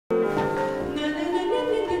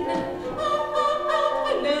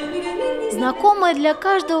Знакомое для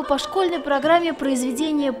каждого по школьной программе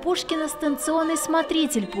произведение Пушкина «Станционный,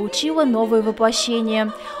 смотритель» получило новое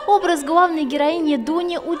воплощение. Образ главной героини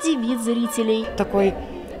Дуни удивит зрителей. Такой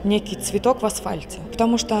некий цветок в асфальте,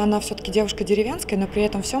 потому что она все-таки девушка деревенская, но при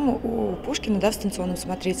этом всем у Пушкина, в «Станционном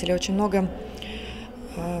смотрителе» очень много,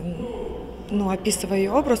 описывая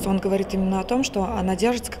ее образ, он говорит именно о том, что она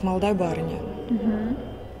держится как молодая барыня.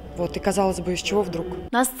 Вот, и казалось бы, из чего вдруг?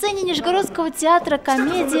 На сцене Нижегородского театра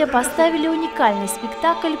 «Комедия» поставили уникальный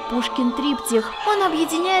спектакль «Пушкин Триптих». Он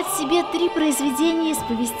объединяет в себе 3 произведения из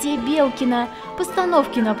повестей Белкина.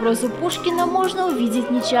 Постановки на прозу Пушкина можно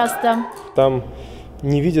увидеть нечасто. Там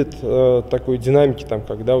не видят такой динамики,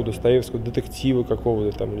 когда у Достоевского детектива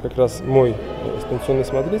какого-то. Как раз мой станционный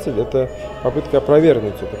смотритель – это попытка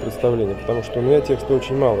опровергнуть это представление, потому что у меня текста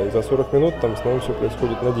очень мало, и за 40 минут там в основном все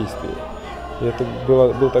происходит на действии. И это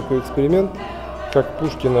был такой эксперимент, как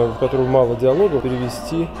Пушкина, в котором мало диалогов,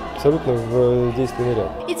 перевести абсолютно в действенный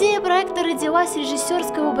ряд. Идея проекта родилась в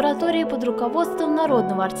режиссерской лаборатории под руководством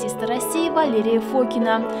народного артиста России Валерия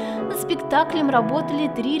Фокина. Над спектаклем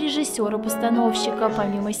работали 3 режиссера-постановщика.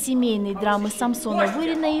 Помимо семейной драмы Самсона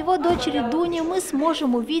Вырина и его дочери Дуни, мы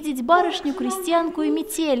сможем увидеть барышню-крестьянку и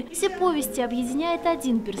метель. Все повести объединяет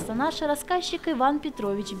один персонаж – рассказчик Иван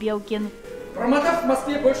Петрович Белкин. Промотав в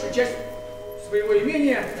Москве большую часть своего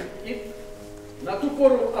имения и на ту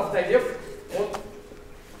пору овдовев,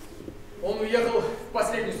 он уехал в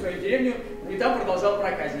последнюю свою деревню и там продолжал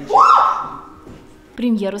проказничать.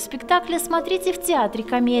 Премьеру спектакля смотрите в театре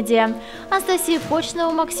 «Комедия». Анастасия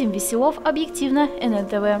Кочнева, Максим Веселов, объективно,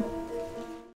 ННТВ.